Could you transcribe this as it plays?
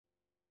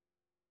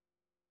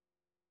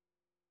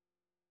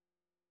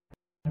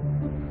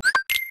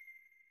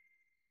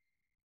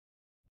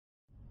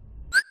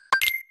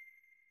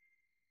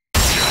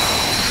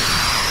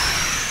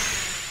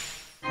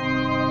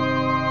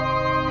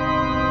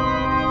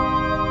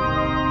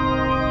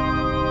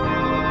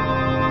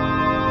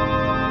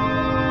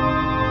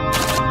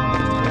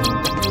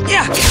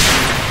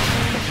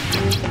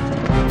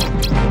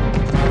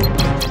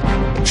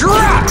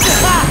Drop!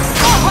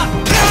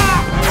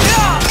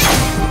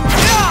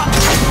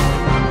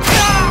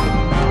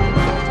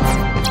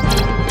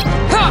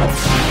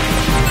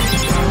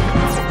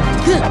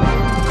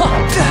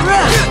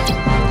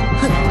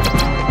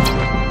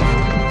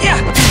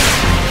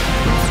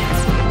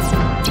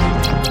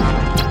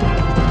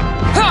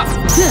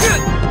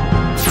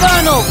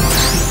 Final!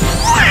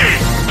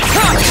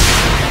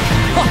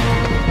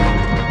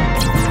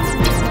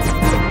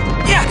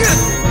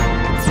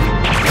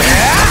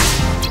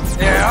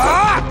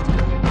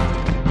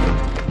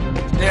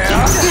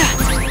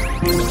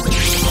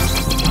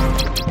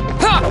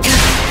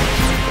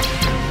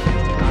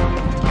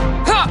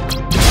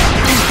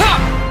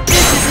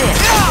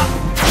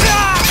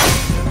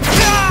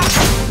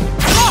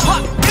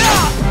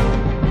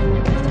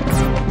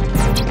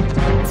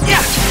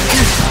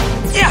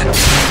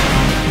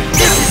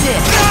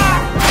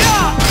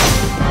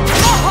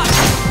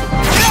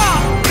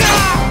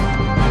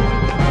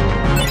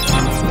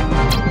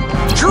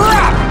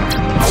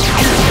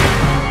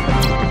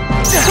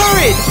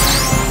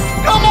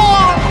 Come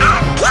on!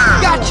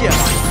 Gotcha!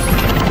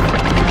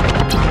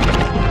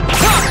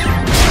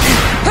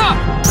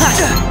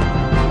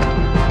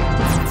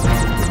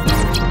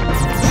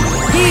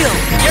 Heal!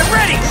 Get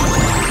ready!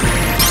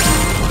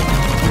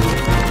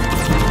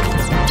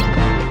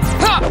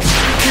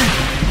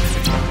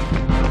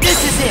 This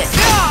is it!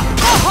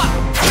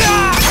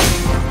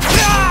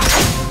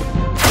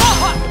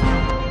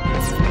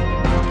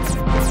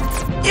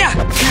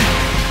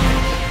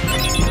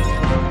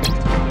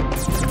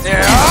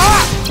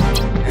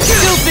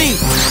 Filthy!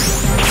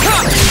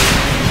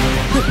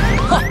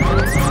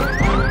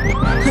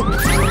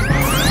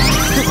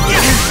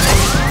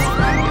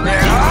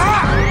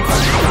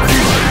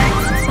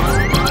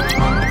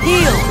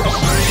 Heal!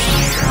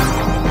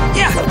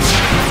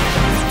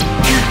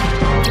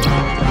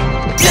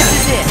 This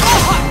is it!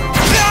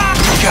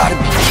 You gotta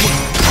be kidding.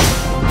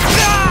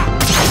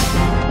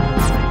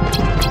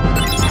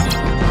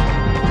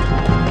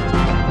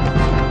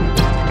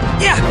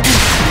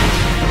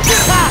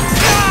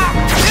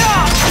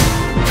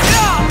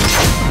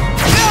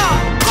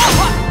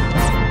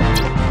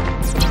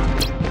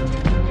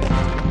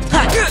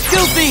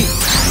 Filthy!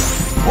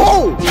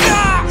 Whoa!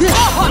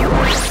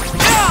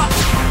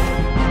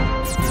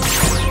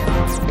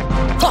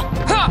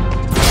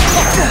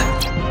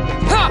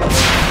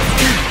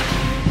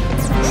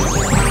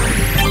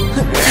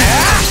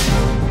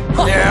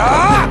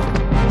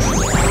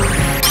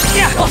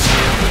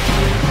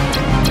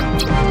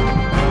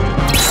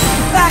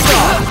 Back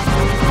off!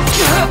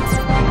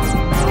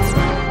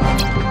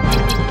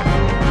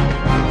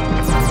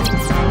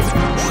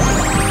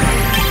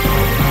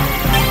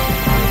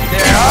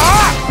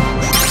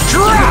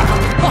 Drop!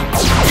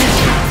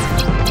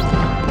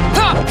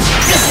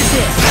 This is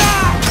it!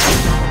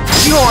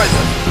 You're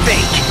the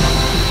fake!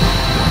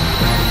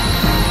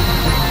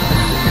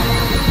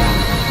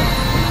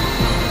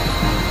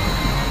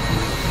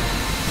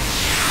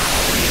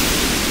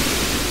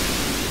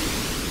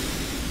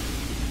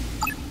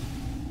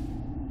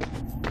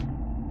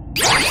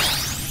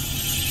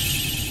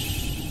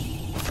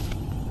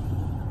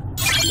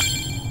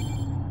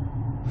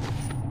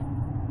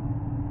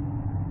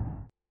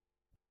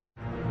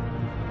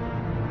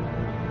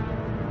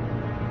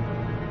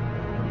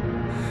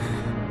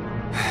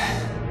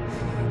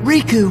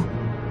 Riku!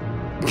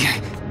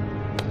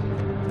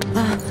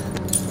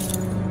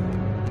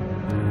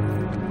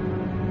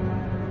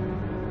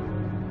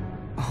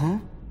 Huh?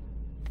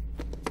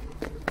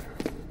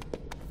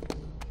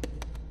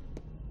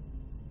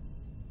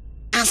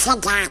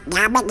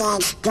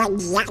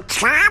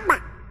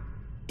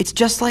 It's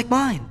just like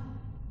mine.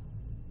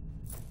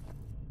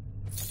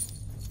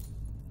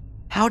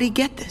 How'd he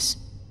get this?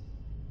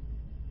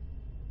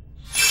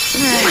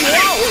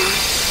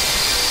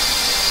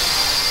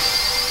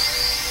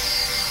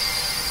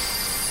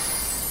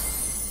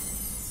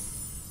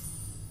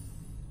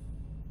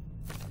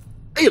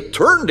 It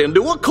turned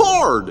into a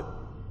card!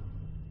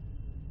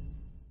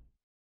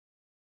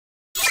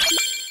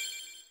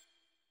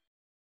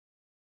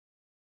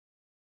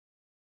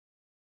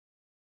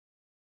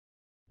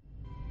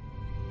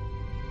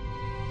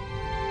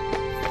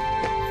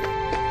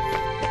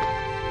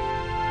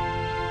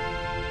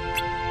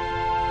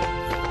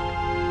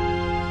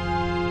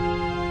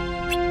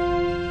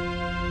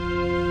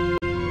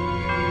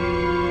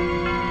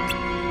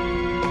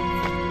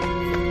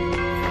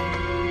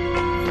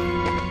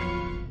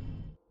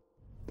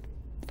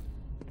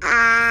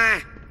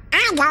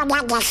 I don't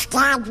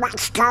understand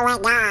what's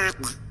going on.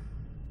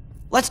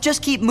 Let's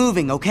just keep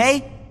moving,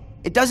 okay?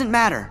 It doesn't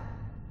matter.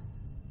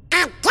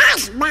 It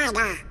does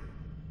matter.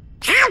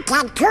 How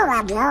can two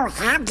of you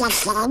have the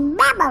same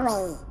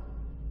memory?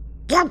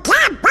 You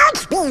can't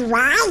both be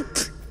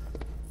right.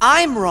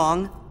 I'm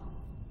wrong.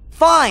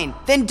 Fine,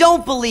 then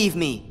don't believe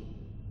me.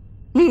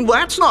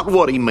 That's not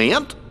what he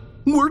meant.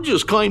 We're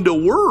just kinda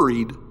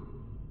worried.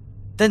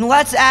 Then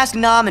let's ask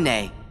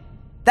Naminé.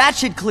 That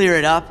should clear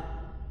it up.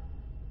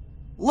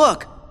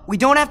 Look, We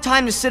don't have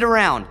time to sit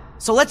around,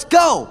 so let's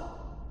go!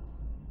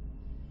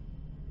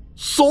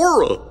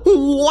 Sora,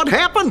 what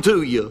happened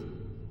to you?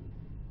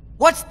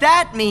 What's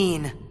that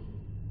mean?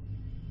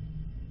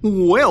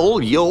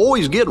 Well, you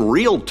always get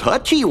real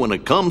touchy when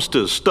it comes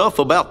to stuff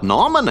about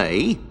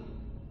Nominee.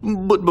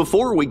 But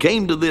before we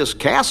came to this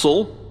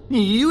castle,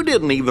 you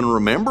didn't even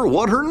remember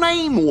what her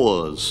name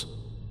was.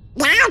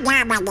 Now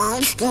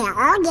Nominee's the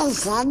only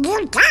thing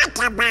you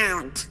talk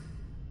about.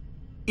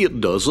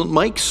 It doesn't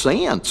make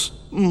sense.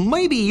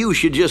 Maybe you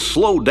should just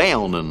slow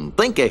down and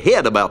think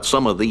ahead about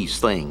some of these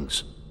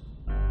things.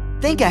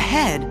 Think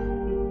ahead?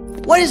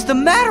 What is the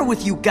matter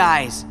with you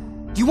guys?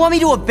 Do you want me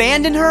to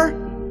abandon her?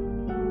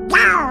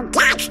 No,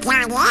 that's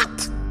not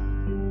it.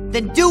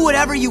 Then do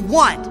whatever you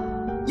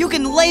want. You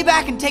can lay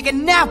back and take a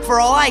nap for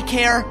all I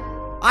care.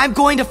 I'm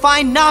going to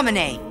find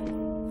Nominee.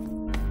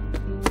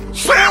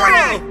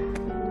 Sora!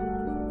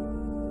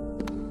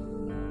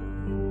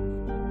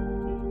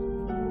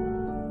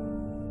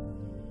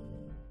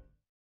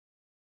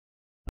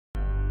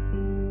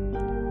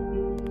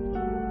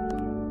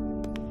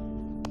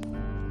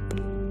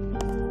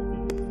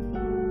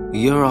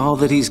 You're all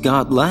that he's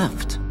got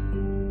left.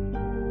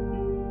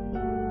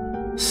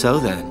 So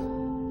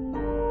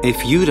then,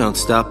 if you don't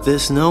stop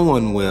this, no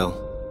one will.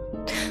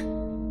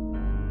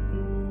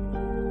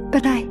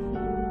 But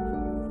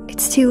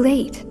it's too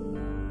late.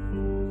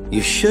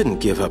 You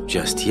shouldn't give up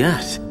just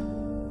yet.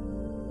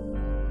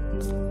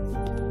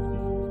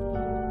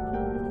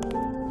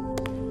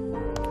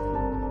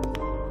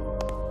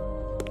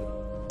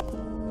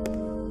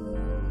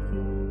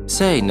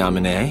 Say,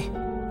 Nominee,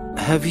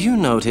 have you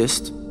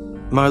noticed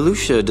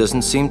Marluxia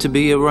doesn't seem to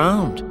be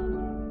around?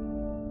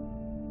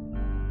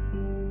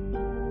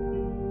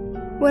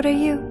 What are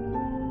you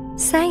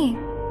saying?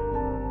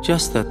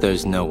 Just that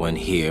there's no one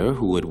here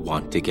who would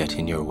want to get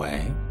in your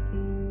way.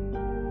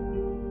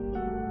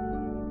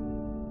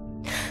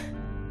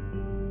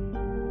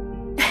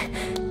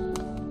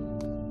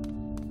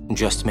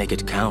 Just make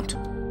it count.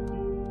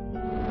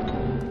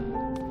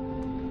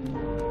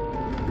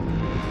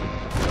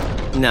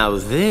 Now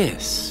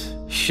this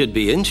should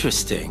be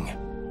interesting.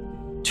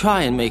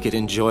 Try and make it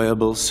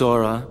enjoyable,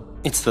 Sora.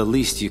 It's the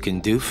least you can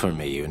do for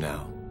me, you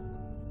know.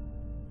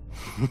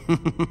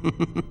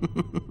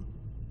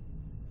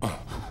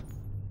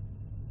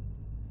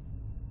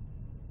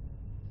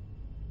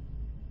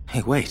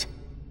 Hey, wait.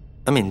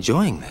 I'm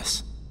enjoying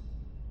this.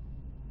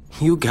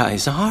 You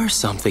guys are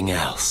something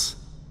else.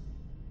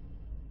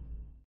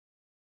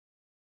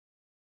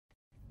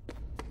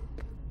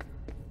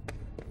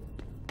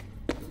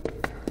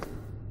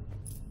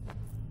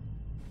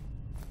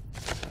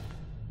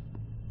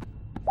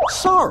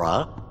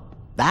 Sora,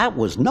 that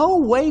was no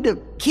way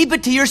to... Keep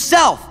it to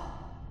yourself!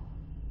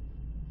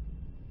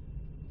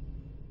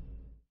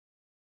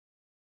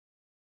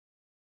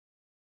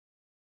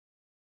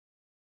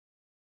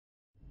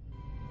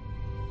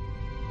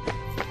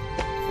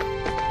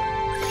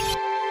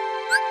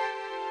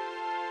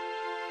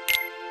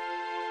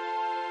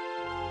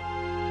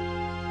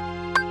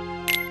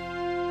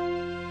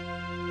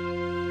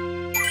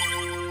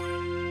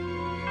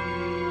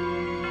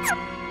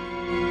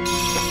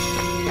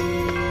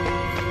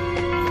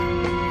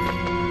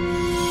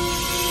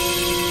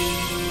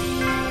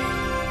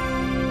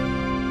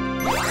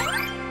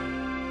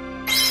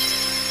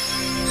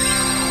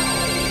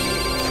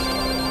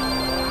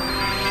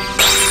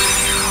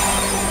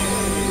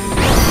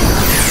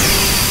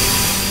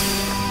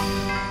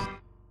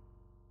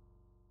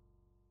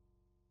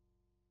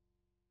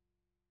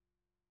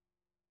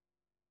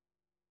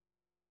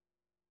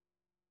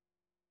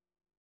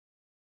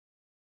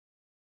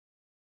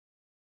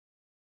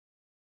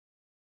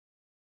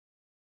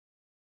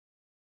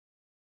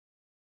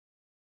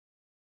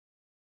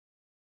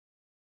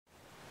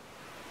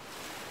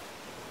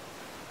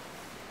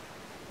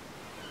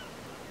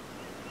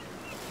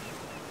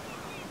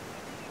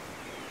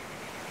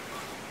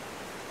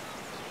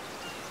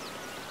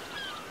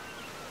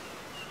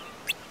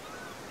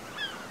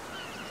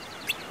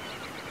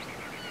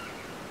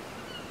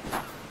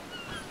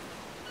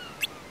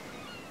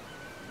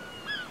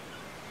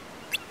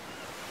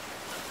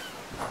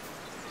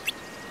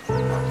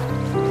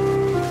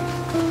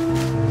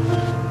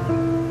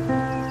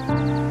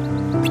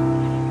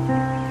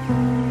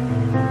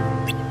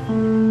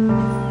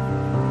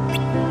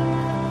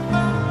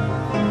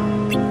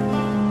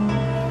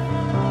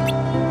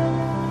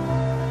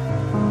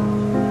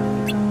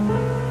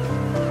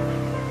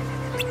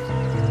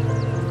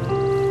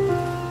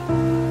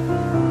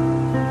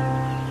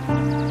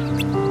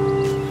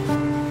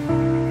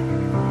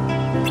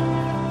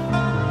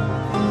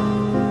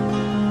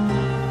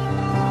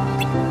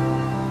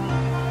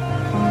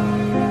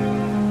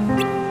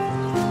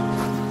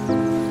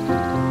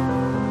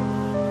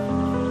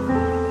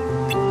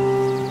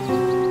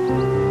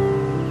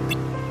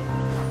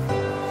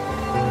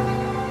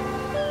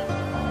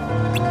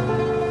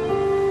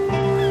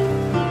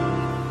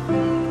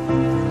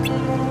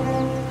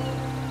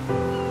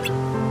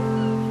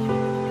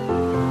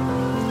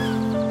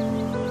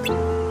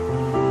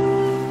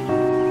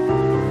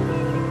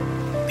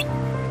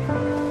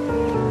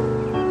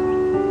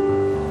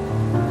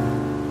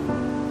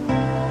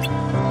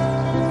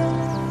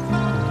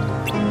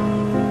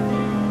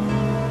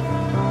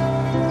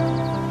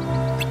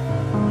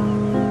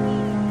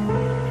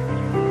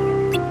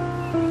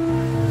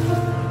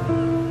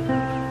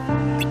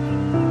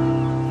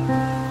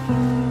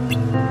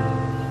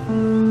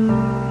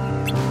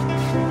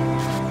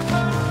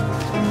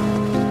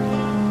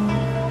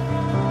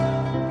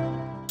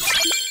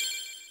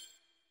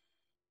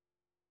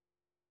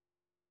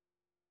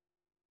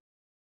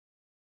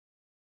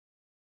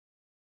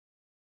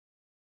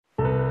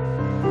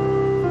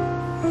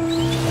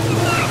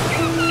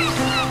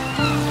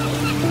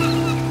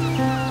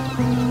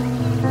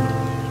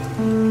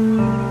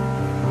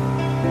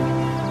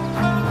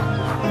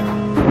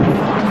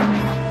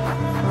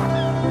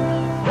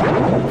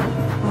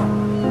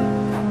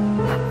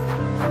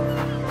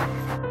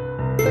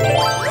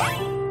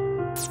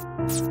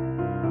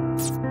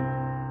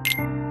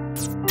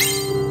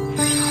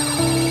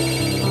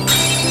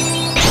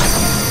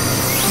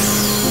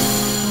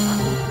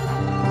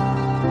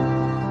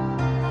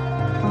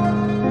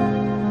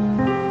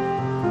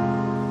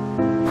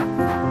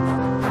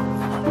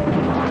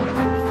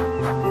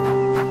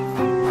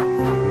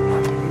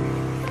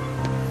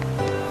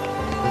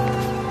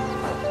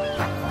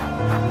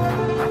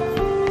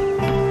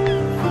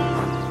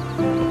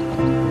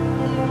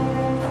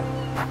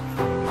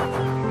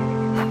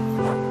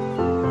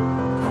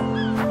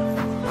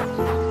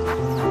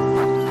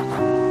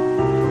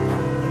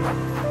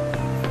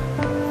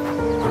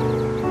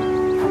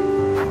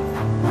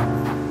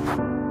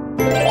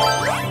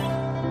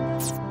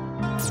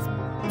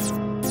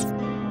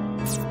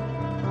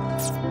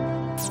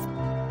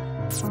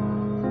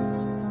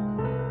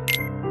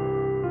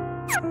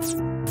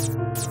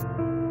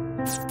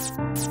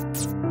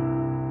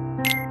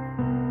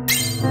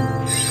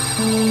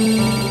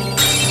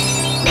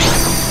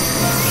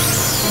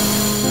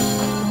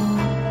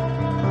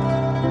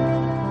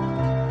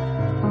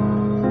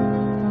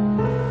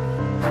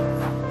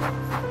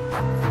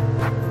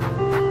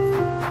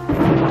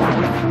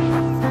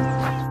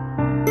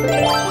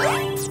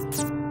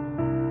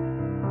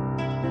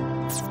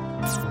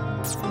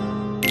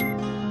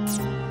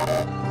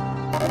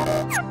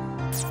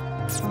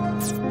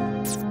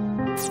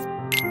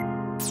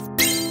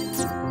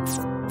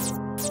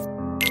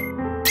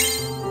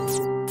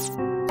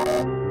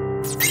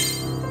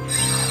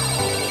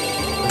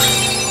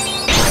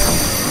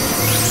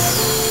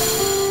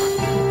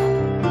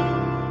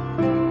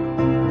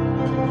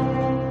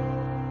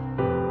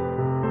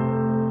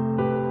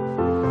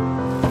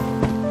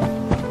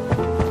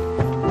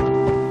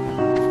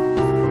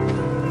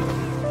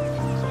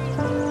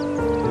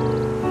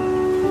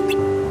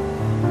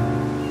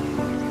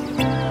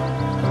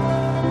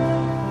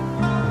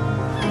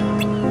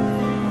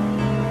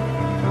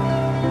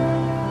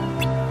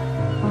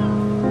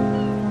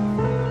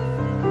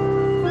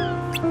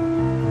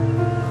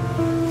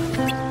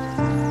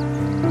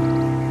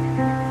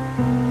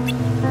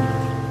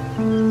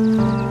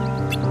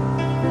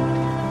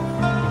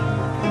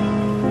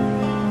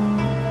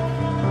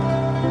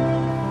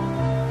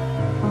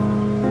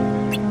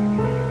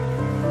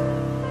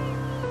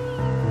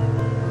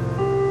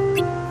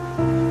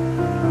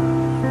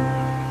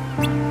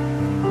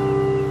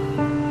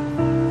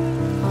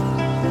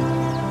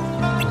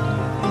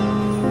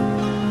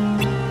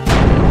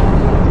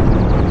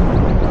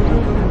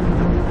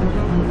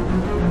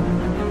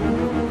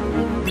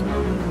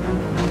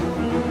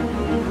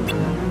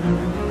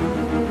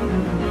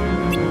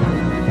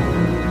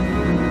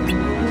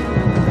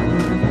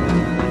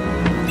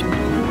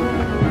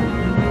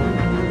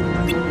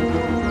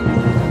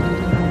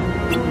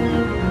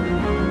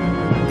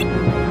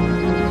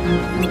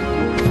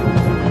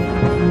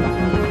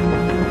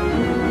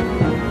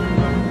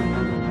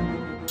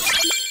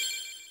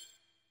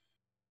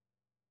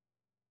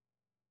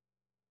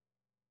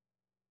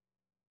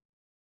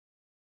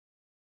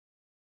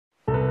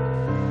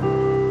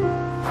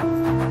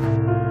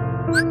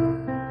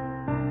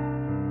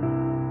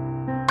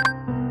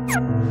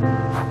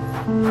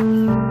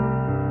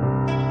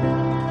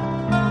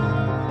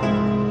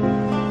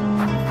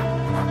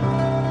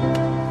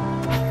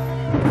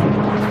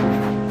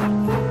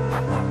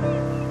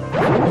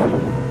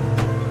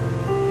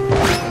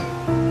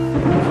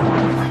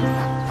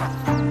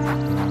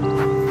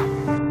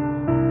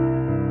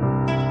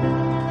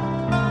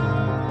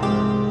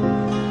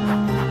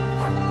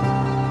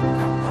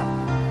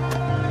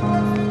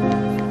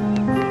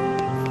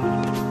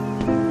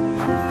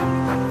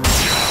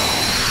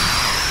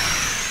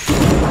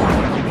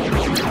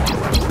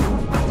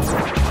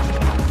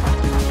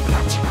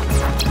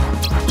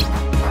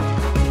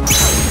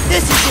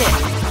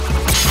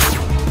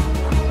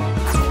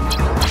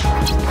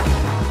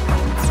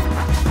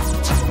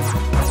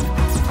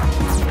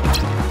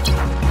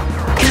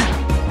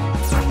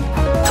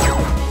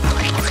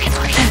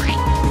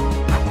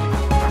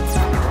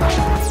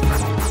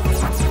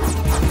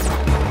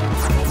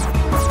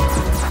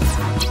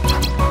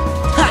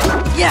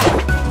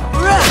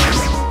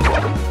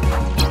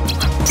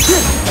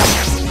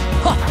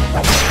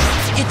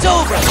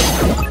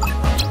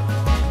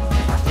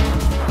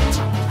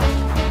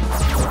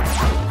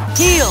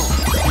 Heal!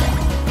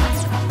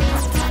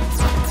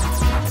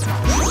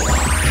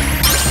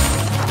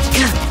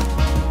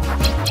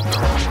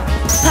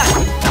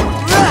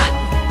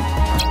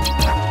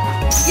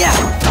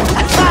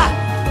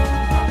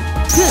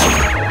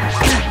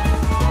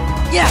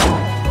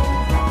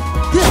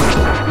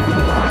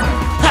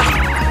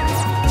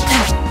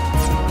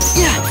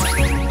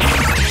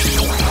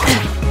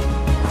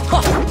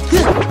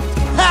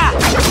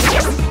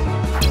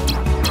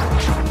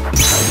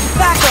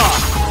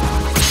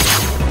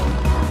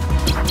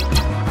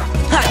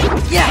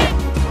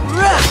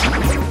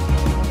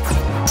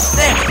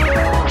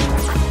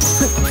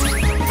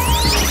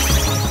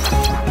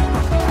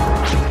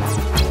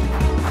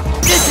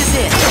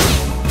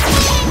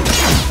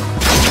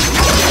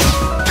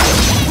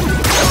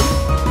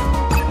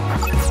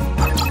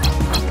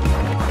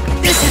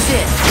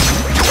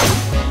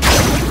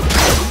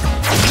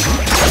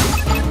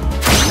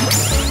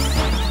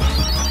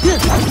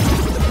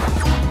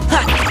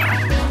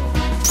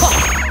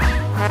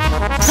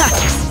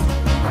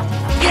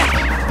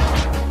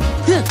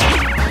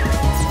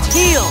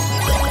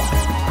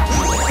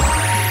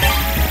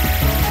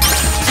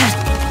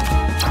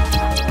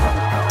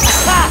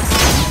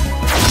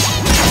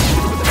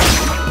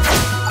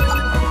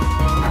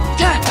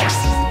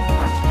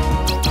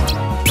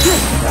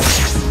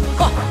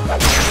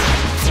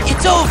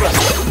 It's over!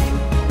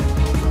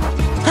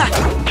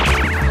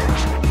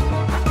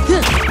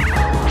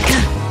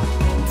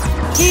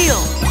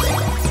 Heal!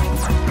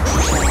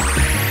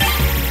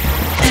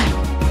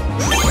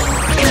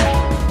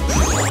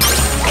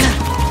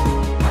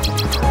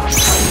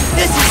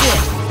 This is it!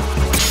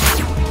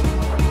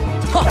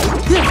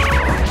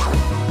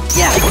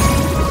 Yeah!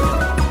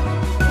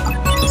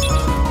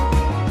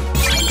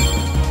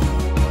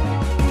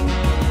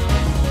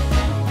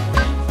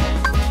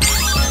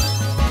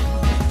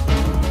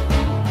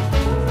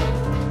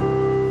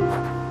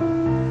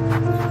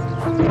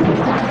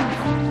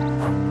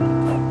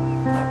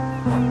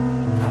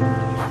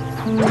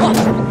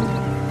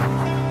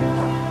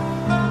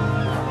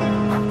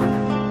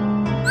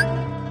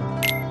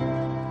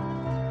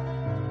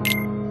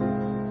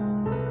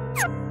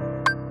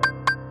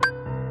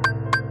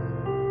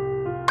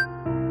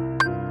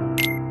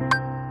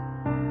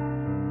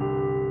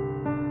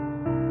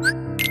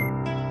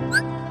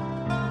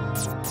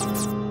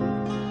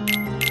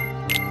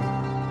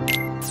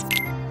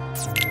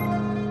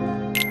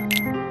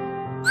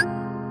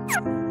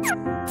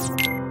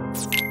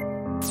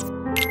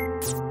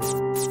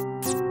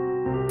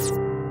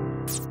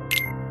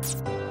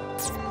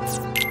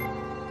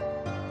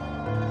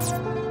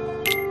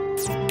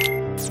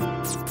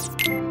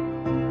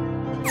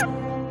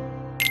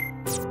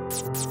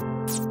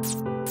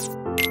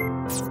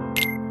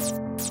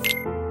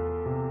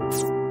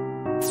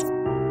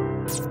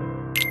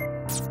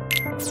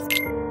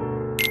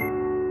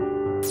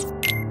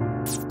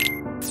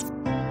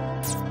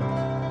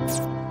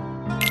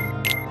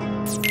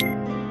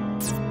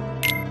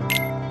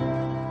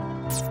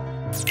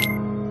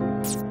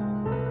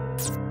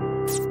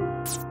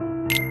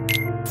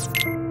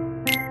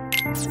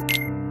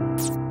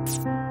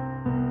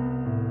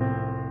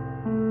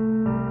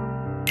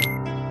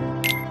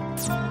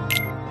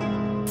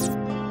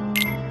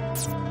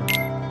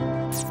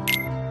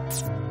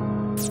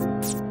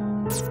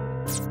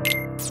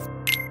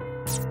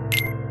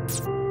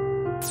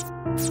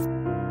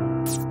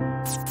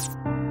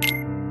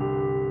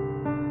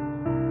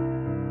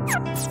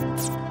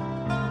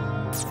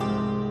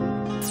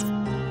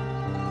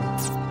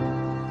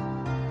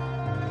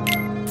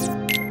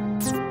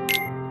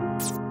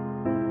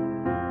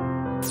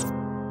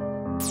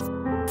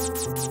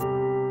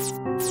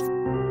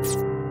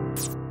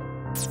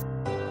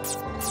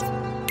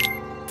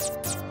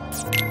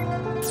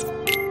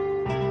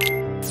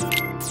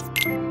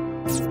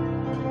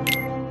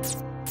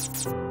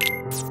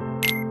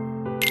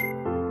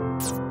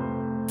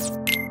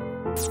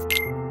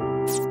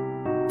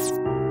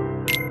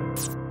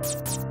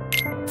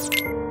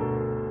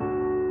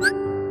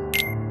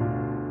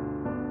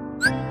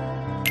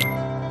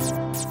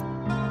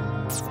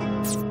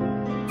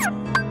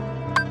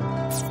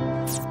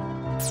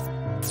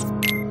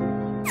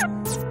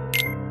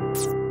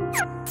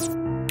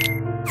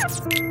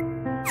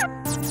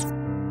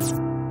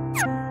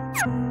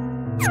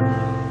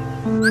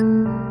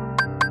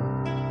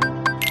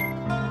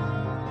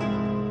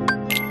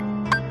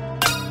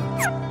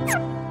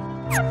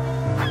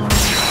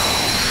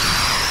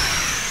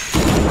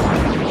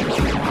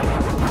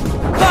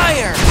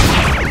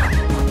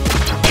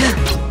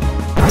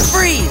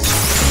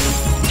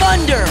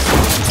 Thunder!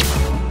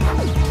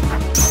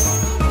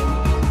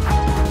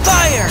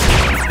 Fire!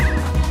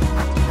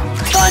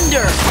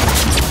 Thunder!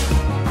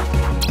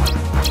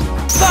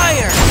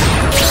 Fire!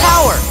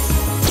 Power!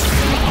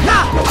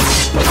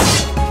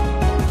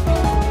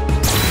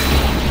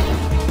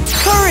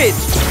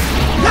 Courage!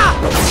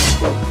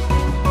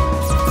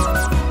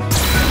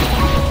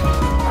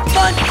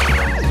 Fun!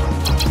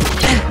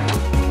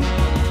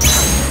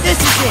 This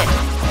is it!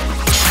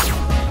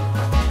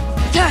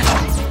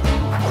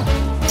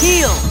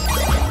 Heal!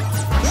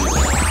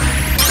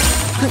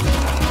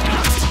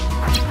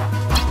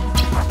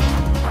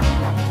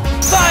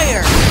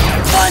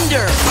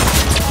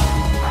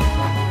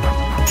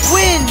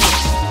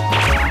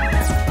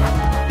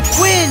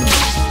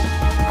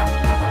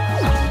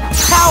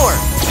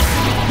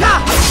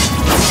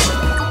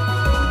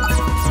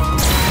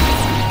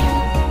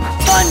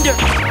 Thunder!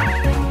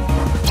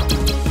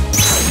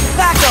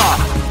 Back off!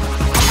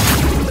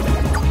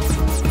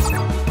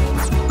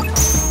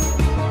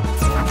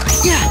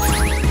 Yeah!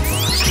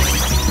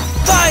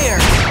 Fire!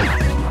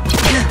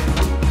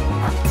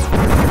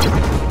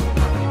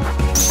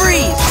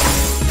 Freeze!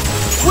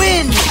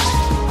 Wind!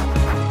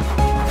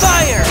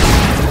 Fire!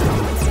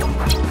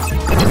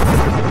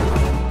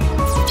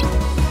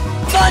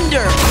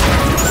 Thunder!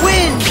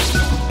 Wind!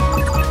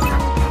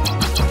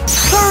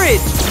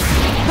 Courage!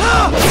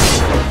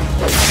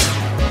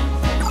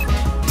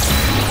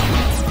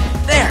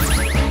 There!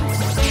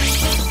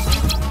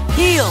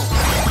 Heal!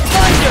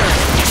 Thunder!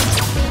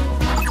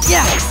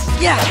 Yes!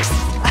 Yes!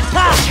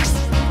 Aha!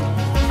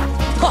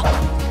 Huh.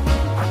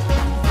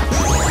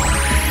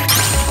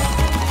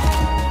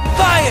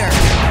 Fire!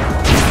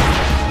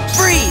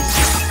 Freeze!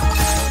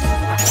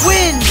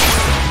 Wind!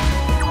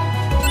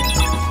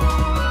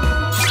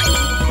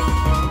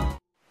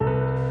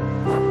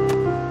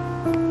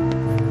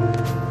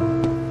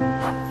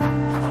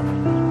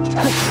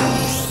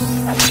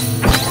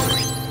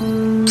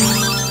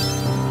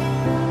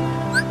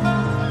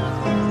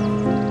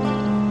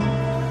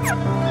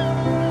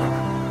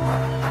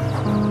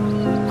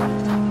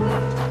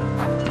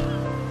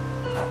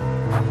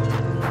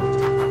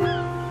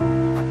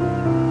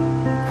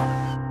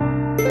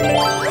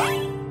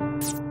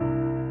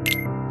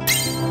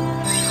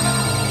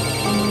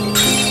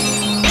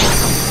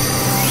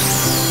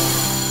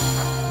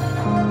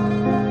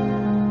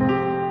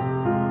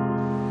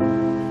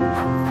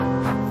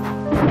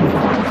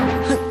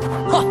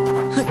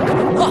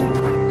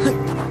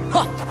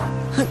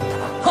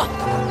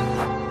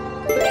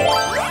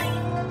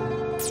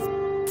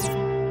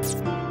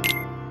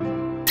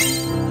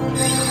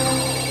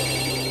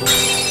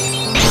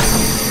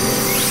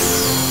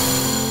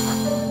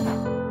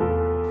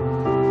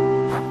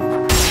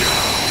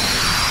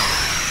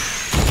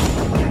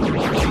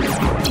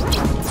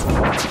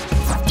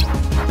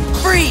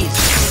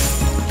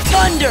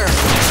 Thunder!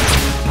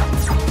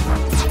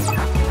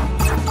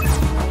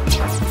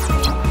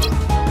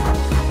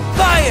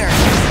 Fire!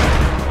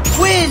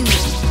 Wind!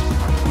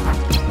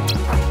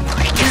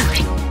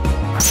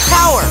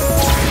 Power!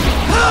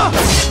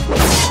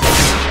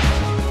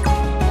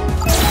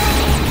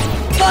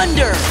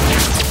 Thunder!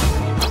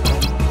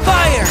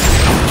 Fire!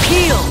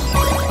 Heal!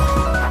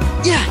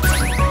 Yeah!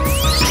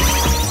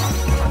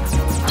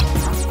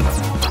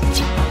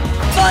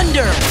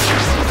 Thunder!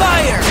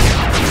 Fire!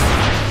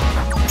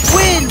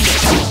 Wind!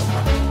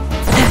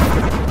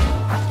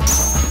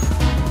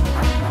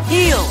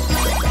 Heal!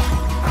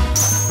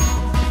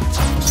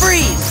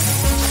 Freeze!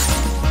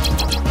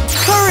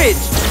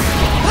 Courage!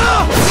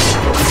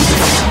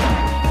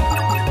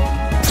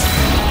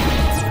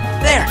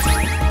 There!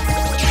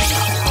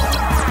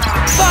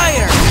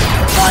 Fire!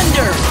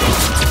 Thunder!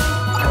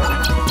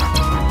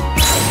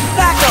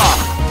 Back off!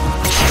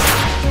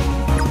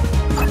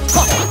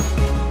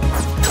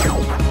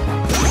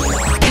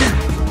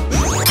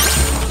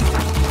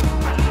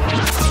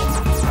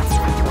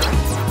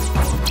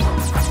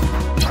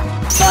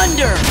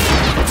 Thunder!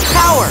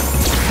 Power!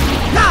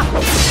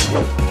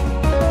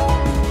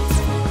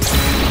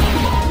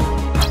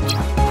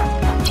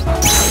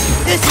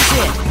 This is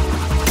it!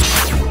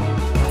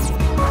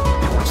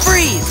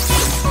 Freeze!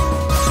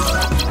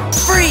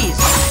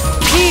 Freeze!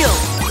 Heal!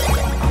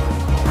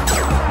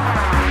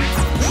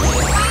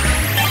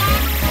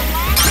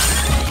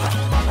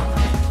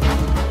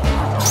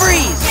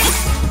 Freeze!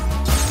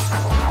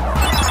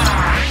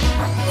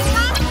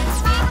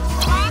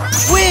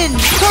 Wind!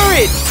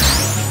 Courage!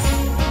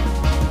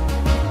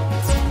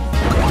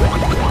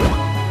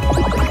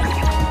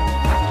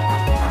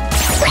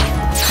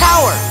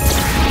 Power!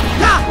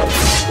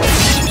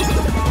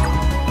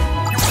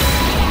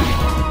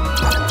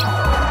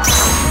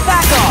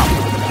 Back off!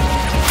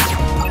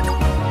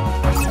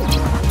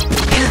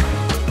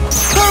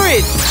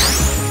 Courage!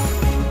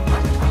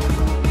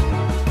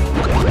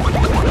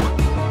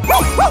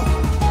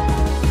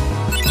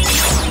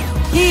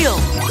 Heal!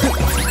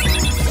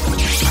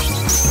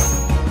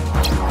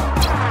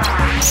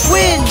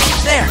 Wind!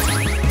 There!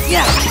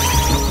 Yeah!